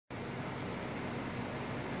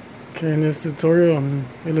Okay, in this tutorial I'm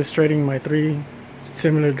illustrating my 3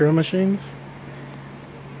 similar drum machines.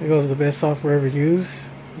 It goes the best software ever used.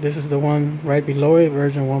 This is the one right below it,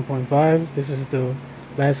 version 1.5. This is the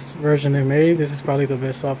last version they made. This is probably the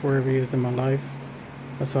best software ever used in my life.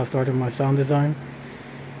 That's how I started my sound design.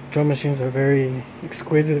 Drum machines are very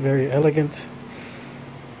exquisite, very elegant.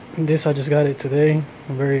 And this, I just got it today.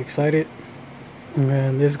 I'm very excited.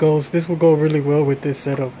 And this will go really well with this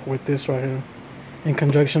setup, with this right here, in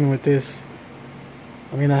conjunction with this.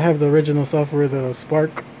 I mean, I have the original software, the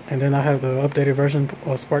Spark, and then I have the updated version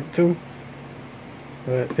of Spark 2.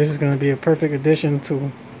 But this is going to be a perfect addition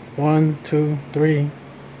to 1, 2, 3.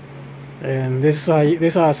 And this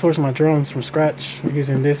is how I source my drums from scratch,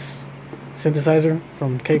 using this synthesizer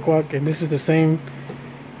from Cakewalk. And this is the same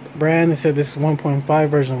brand. It said this is 1.5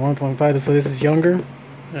 version 1.5, so this is younger.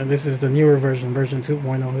 And this is the newer version, version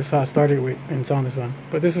 2.0. This is how I started with in sound design.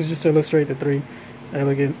 But this was just to illustrate the 3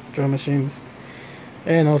 elegant drum machines,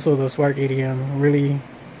 and also the Spark EDM. I'm really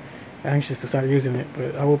anxious to start using it,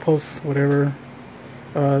 but I will post whatever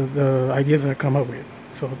the ideas that I come up with.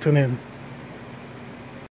 So tune in.